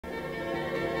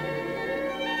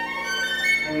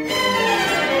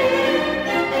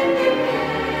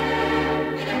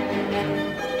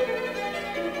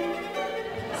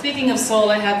Speaking of soul,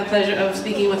 I had the pleasure of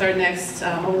speaking with our next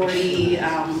awardee.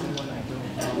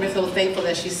 We're so thankful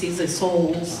that she sees the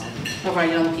souls of our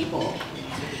young people.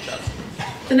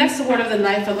 The next award of the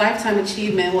night for Lifetime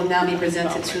Achievement will now be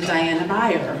presented to Diana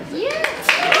Byer. Yeah.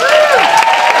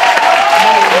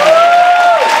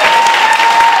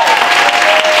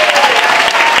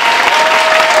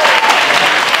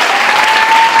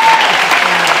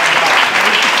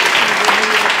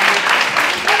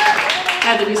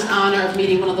 I had the recent honor of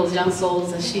meeting one of those young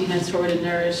souls that she mentored and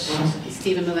nourished,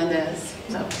 Stephen Melendez.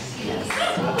 So, yes.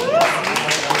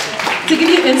 To give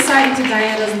you insight into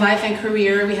Diana's life and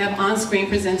career, we have on-screen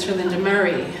presenter Linda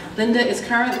Murray. Linda is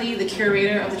currently the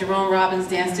curator of the Jerome Robbins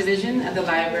Dance Division at the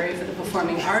Library for the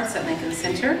Performing Arts at Lincoln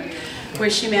Center, where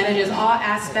she manages all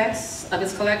aspects of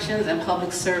its collections and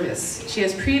public service. She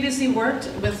has previously worked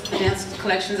with the dance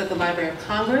collections at the Library of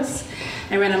Congress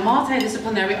and ran a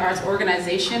multidisciplinary arts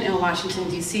organization in Washington,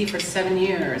 D.C. for 7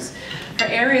 years. Her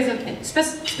areas of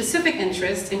specific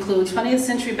interest include 20th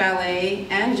century ballet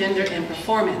and gender in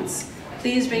performance.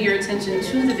 Please bring your attention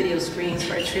to the video screens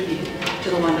for a tribute to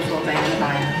the wonderful Diana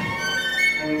Byer.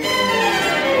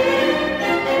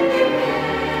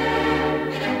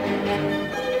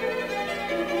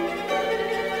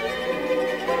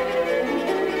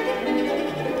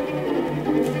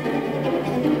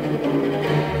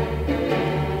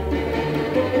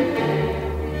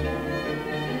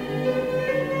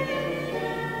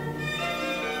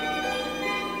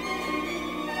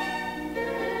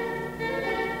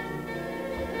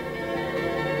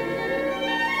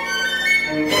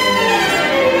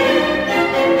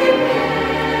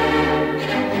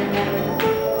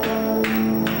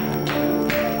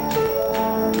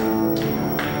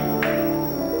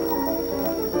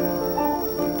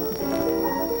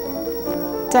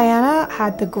 Diana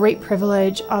had the great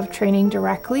privilege of training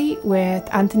directly with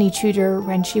Antony Tudor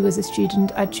when she was a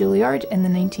student at Juilliard in the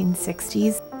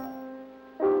 1960s.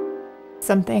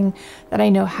 Something that I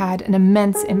know had an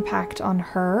immense impact on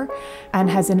her and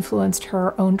has influenced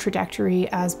her own trajectory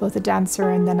as both a dancer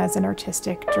and then as an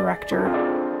artistic director.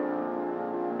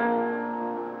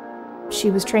 She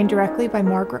was trained directly by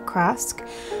Margaret Craske,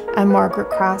 and Margaret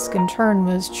Craske in turn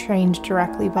was trained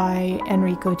directly by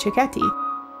Enrico Cecchetti.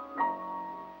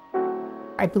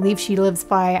 I believe she lives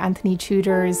by Antony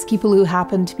Tudor's people who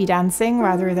happen to be dancing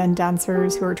rather than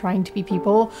dancers who are trying to be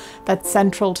people. That's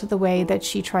central to the way that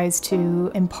she tries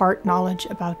to impart knowledge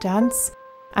about dance.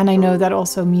 And I know that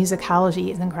also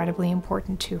musicality is incredibly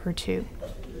important to her too.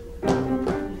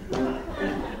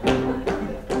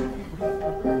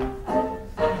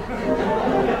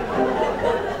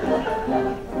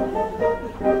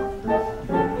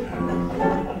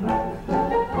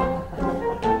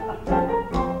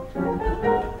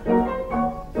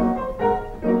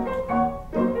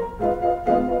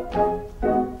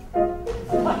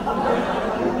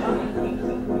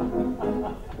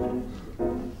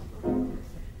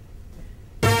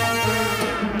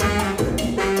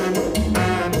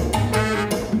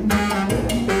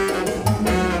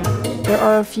 There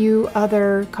are a few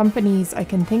other companies I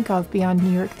can think of beyond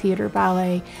New York Theatre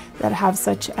Ballet that have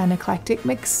such an eclectic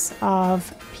mix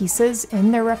of pieces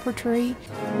in their repertory.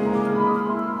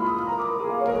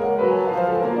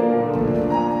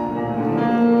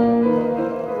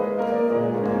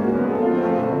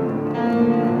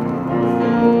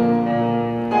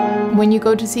 When you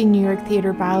go to see New York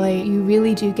Theatre Ballet, you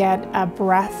really do get a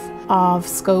breadth of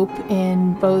scope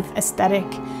in both aesthetic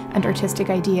and artistic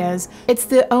ideas. It's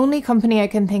the only company I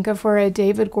can think of where a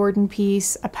David Gordon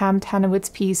piece, a Pam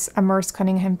Tanowitz piece, a Merce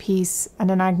Cunningham piece,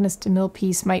 and an Agnes de Mille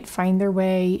piece might find their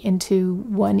way into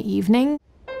one evening.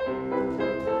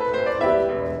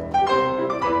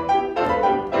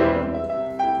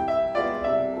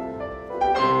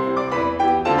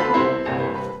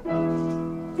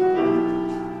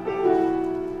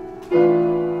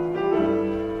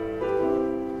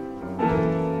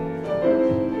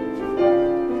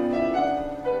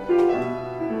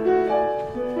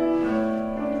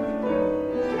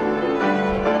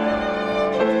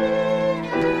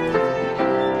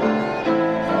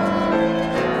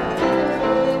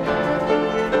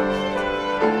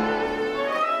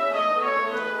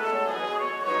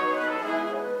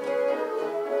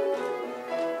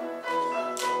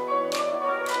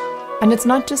 And it's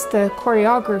not just the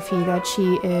choreography that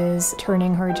she is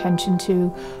turning her attention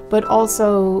to, but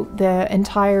also the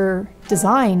entire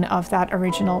design of that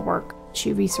original work.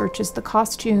 She researches the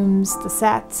costumes, the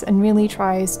sets, and really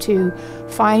tries to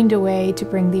find a way to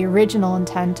bring the original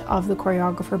intent of the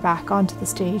choreographer back onto the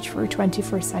stage for a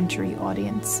 21st century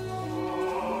audience.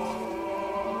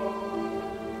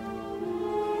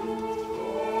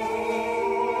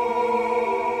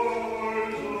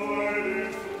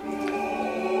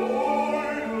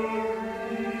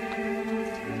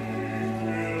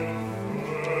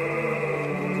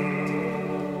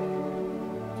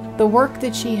 The work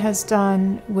that she has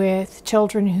done with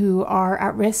children who are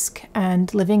at risk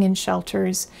and living in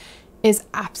shelters is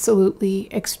absolutely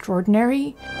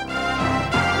extraordinary.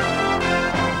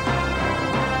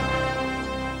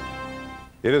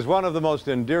 It is one of the most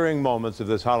endearing moments of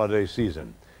this holiday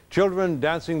season. Children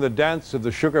dancing the dance of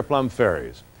the Sugar Plum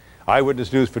Fairies.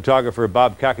 Eyewitness News photographer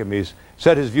Bob Kakamis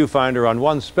set his viewfinder on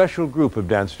one special group of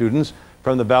dance students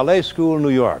from the Ballet School, New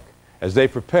York, as they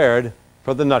prepared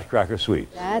for the Nutcracker Suite.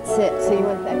 That's it. So you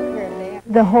want that curve there?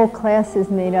 The whole class is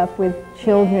made up with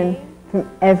children from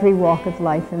every walk of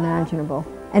life imaginable.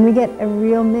 And we get a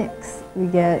real mix. We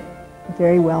get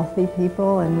very wealthy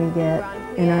people, and we get,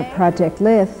 in our Project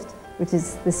Lift, which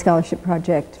is the scholarship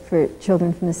project for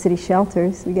children from the city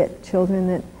shelters, we get children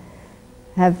that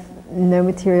have no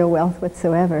material wealth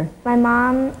whatsoever. My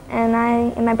mom and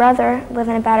I and my brother live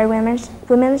in a battered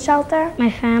women's shelter.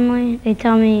 My family, they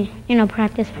tell me, you know,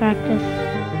 practice, practice.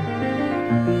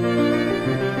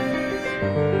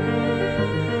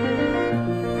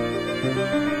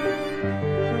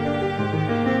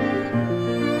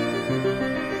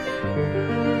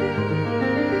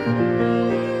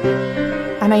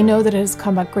 And I know that it has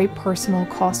come at great personal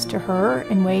cost to her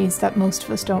in ways that most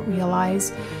of us don't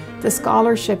realize. The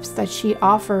scholarships that she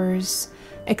offers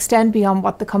extend beyond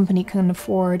what the company can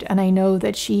afford, and I know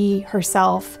that she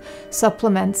herself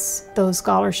supplements those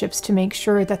scholarships to make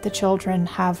sure that the children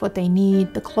have what they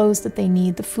need, the clothes that they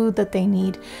need, the food that they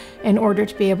need, in order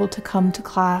to be able to come to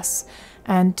class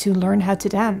and to learn how to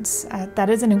dance. That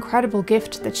is an incredible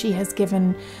gift that she has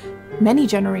given many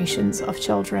generations of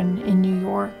children in New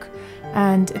York,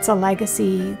 and it's a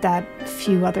legacy that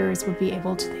few others would be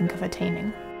able to think of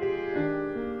attaining.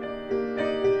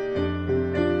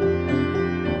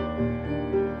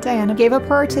 Diana gave up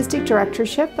her artistic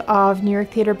directorship of New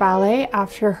York Theatre Ballet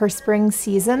after her spring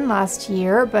season last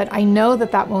year, but I know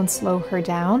that that won't slow her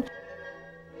down.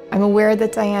 I'm aware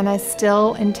that Diana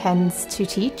still intends to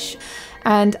teach,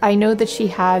 and I know that she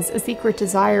has a secret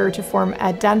desire to form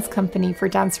a dance company for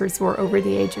dancers who are over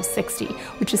the age of 60,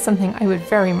 which is something I would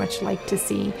very much like to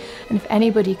see. And if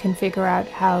anybody can figure out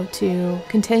how to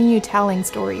continue telling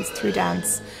stories through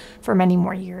dance for many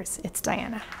more years, it's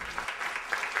Diana.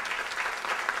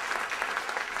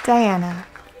 Diana,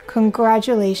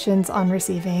 congratulations on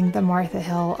receiving the Martha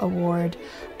Hill Award.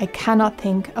 I cannot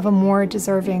think of a more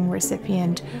deserving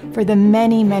recipient for the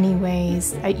many, many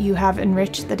ways that you have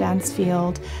enriched the dance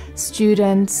field.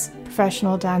 Students,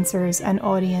 professional dancers, and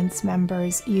audience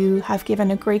members, you have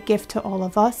given a great gift to all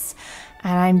of us,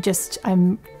 and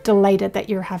I'm delighted that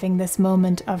you're having this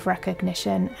moment of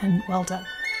recognition, and well done.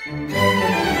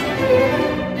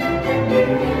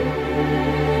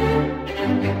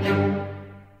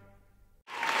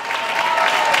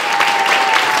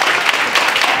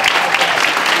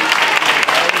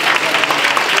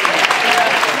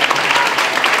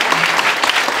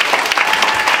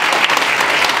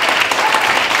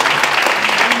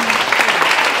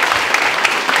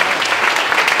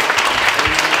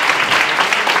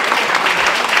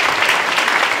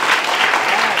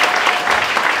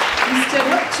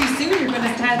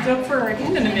 Up for her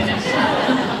again in a minute.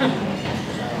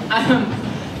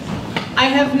 I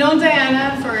have known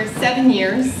Diana for 7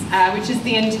 years, which is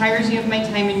the entirety of my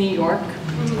time in New York.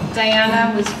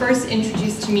 Diana was first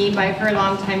introduced to me by her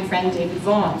longtime friend David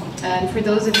Vaughan. And for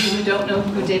those of you who don't know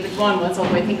who David Vaughan was,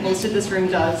 although I think most of this room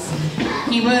does,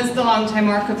 he was the longtime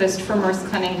archivist for Merce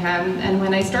Cunningham. And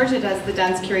when I started as the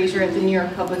dance curator at the New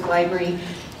York Public Library,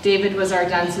 David was our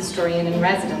dance historian in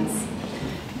residence.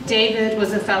 David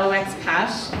was a fellow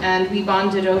expat, and we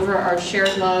bonded over our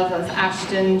shared love of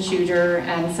Ashton, Tudor,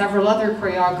 and several other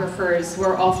choreographers who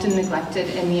are often neglected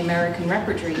in the American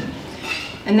repertory.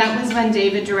 And that was when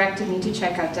David directed me to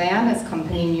check out Diana's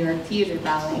company, New York Theatre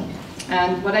Ballet.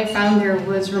 And what I found there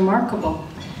was remarkable.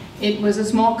 It was a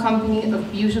small company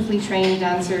of beautifully trained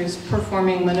dancers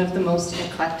performing one of the most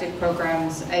eclectic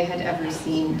programs I had ever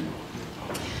seen.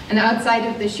 And outside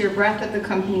of the sheer breadth of the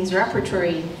company's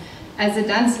repertory, as a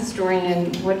dance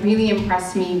historian, what really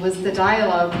impressed me was the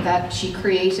dialogue that she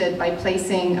created by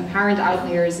placing apparent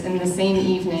outliers in the same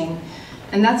evening.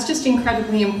 And that's just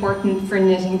incredibly important for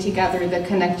knitting together the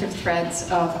connective threads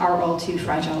of our all too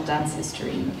fragile dance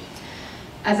history.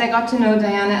 As I got to know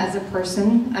Diana as a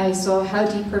person, I saw how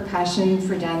deep her passion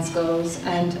for dance goes,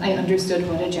 and I understood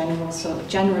what a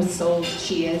generous soul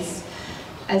she is.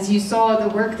 As you saw,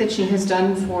 the work that she has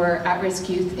done for at-risk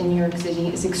youth in New York City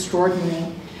is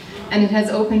extraordinary, and it has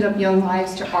opened up young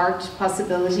lives to art,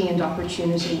 possibility, and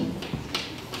opportunity.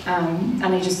 And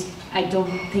I don't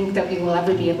think that we will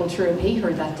ever be able to repay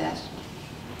her that debt.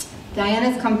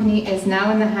 Diana's company is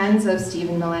now in the hands of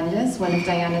Stephen Melendez, one of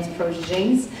Diana's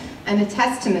protégés, and a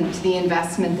testament to the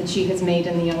investment that she has made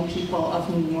in the young people of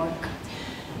New York.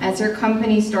 As her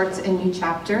company starts a new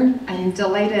chapter, I'm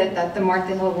delighted that the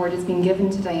Martha Hill Award has been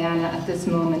given to Diana at this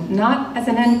moment, not as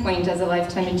an endpoint, as a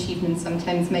lifetime achievement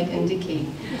sometimes might indicate,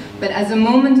 but as a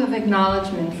moment of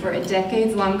acknowledgement for a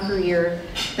decades-long career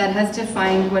that has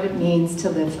defined what it means to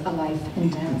live a life in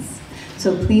dance.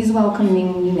 So please welcome me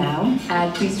now,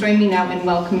 please join me now in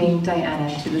welcoming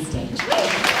Diana to the stage.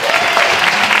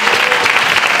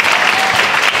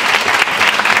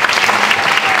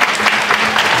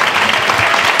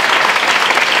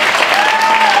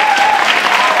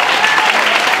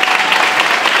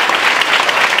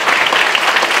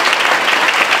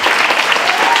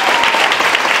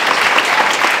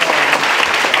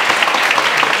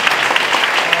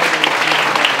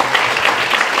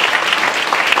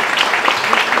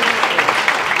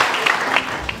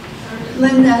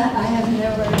 Linda, I have no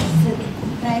words to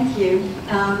thank you.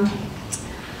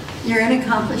 Your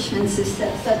accomplishments have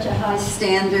set such a high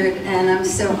standard, and I'm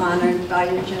so honored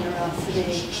by your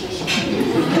generosity.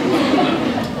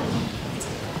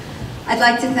 I'd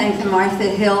like to thank the Martha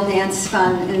Hill Dance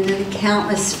Fund and the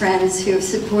countless friends who have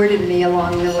supported me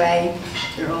along the way.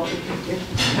 They're all here.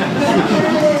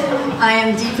 I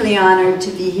am deeply honored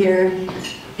to be here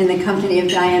in the company of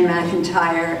Diane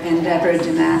McIntyre and Deborah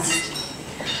Damast.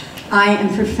 I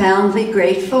am profoundly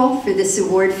grateful for this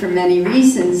award for many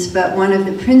reasons, but one of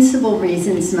the principal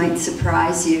reasons might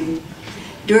surprise you.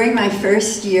 During my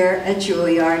first year at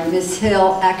Juilliard, Ms.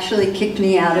 Hill actually kicked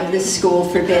me out of the school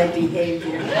for bad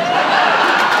behavior.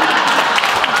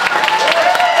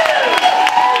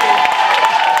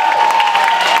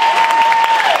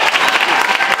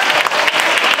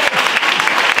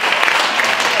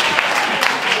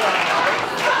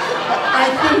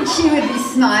 She would be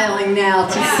smiling now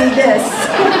to see this.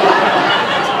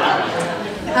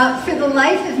 For the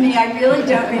life of me, I really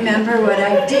don't remember what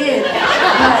I did.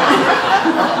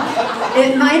 But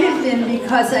it might have been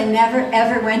because I never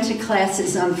ever went to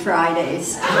classes on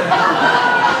Fridays.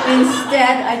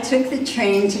 Instead, I took the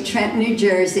train to Trenton, New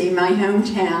Jersey, my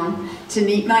hometown, to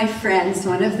meet my friends.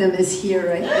 One of them is here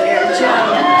right there,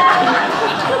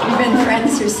 Joe. We've been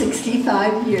friends for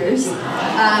 65 years.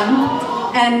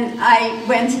 And I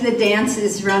went to the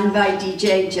dances run by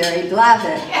DJ Jerry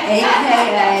Blavitt,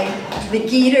 a.k.a. the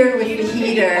Geeter with the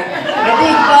heater, the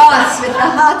big boss with the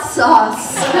hot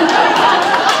sauce.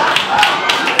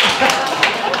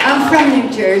 I'm from New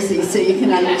Jersey, so you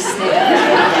can understand.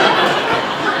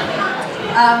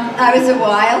 I was a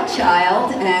wild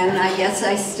child, and I guess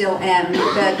I still am,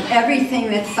 but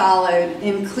everything that followed,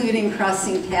 including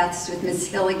crossing paths with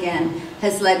Miss Hill again,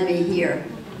 has led me here.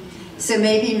 So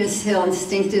maybe Ms. Hill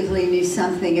instinctively knew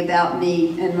something about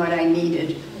me and what I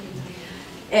needed.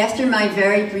 After my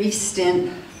very brief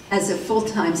stint as a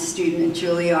full-time student at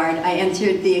Juilliard, I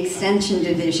entered the Extension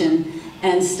Division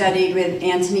and studied with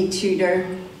Antony Tudor,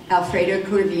 Alfredo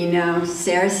Corvino,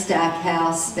 Sarah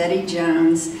Stackhouse, Betty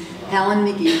Jones, Helen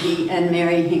McGeehee, and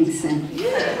Mary Hinkson.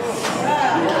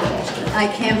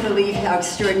 I can't believe how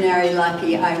extraordinarily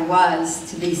lucky I was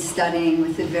to be studying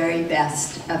with the very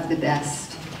best of the best.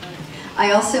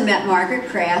 I also met Margaret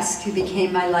Craske, who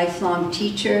became my lifelong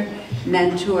teacher,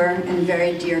 mentor, and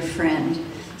very dear friend.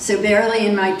 So barely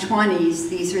in my 20s,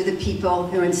 these were the people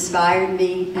who inspired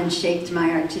me and shaped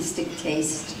my artistic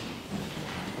taste.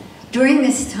 During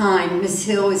this time, Ms.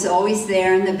 Hill was always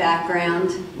there in the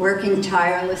background, working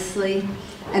tirelessly,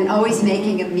 and always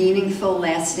making a meaningful,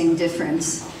 lasting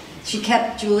difference. She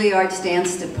kept Juilliard's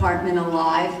dance department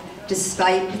alive,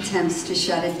 despite attempts to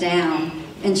shut it down.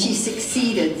 And she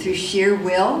succeeded through sheer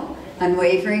will,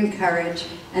 unwavering courage,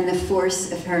 and the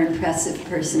force of her impressive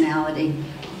personality.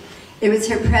 It was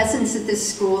her presence at this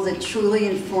school that truly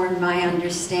informed my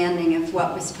understanding of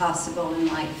what was possible in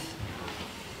life.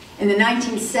 In the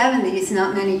 1970s,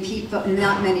 not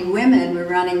many women were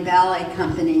running ballet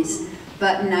companies,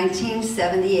 but in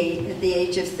 1978, at the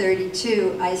age of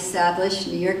 32, I established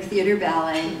New York Theater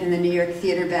Ballet and the New York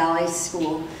Theater Ballet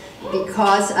School,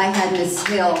 because I had Ms.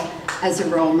 Hill as a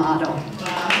role model.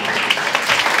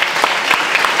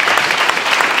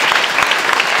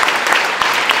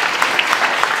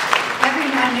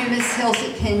 Everyone knew Ms. Hill's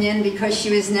opinion because she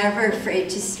was never afraid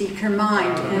to speak her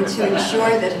mind and to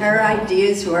ensure that her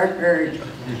ideas were heard.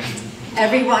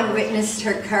 Everyone witnessed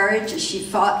her courage as she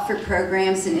fought for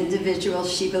programs and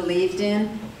individuals she believed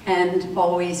in and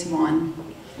always won.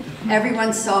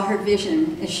 Everyone saw her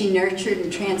vision as she nurtured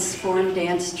and transformed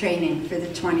dance training for the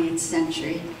 20th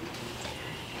century.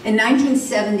 In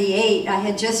 1978, I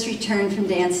had just returned from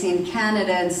dancing in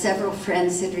Canada and several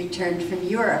friends had returned from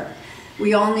Europe.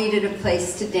 We all needed a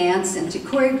place to dance and to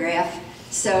choreograph,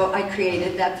 so I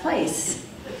created that place.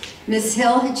 Ms.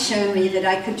 Hill had shown me that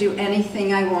I could do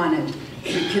anything I wanted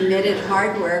through committed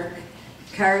hard work,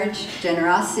 courage,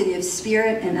 generosity of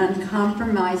spirit, and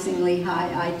uncompromisingly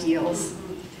high ideals.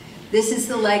 This is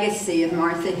the legacy of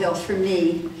Martha Hill for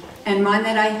me, and one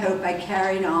that I hope I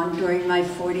carried on during my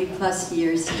 40-plus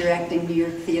years directing New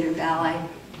York Theater Ballet.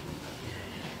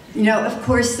 You know, of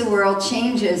course the world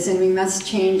changes and we must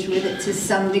change with it to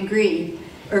some degree,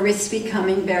 or risk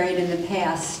becoming buried in the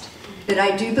past. But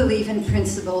I do believe in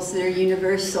principles that are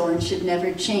universal and should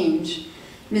never change.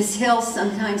 Ms. Hill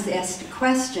sometimes asked a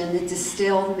question that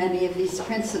distilled many of these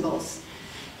principles.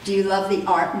 Do you love the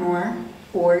art more,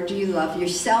 or do you love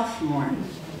yourself more?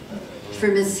 For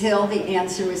Ms. Hill, the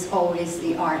answer was always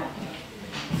the art.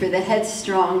 For the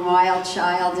headstrong, wild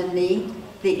child in me,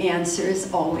 the answer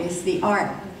is always the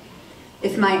art.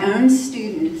 If my own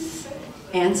students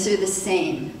answer the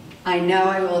same, I know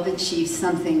I will have achieved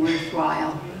something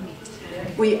worthwhile.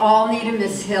 We all need a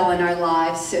Ms. Hill in our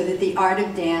lives so that the art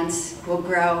of dance will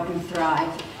grow and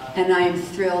thrive. And I am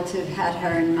thrilled to have had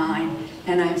her in mind,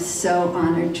 and I'm so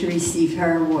honored to receive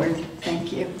her award.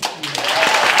 Thank you.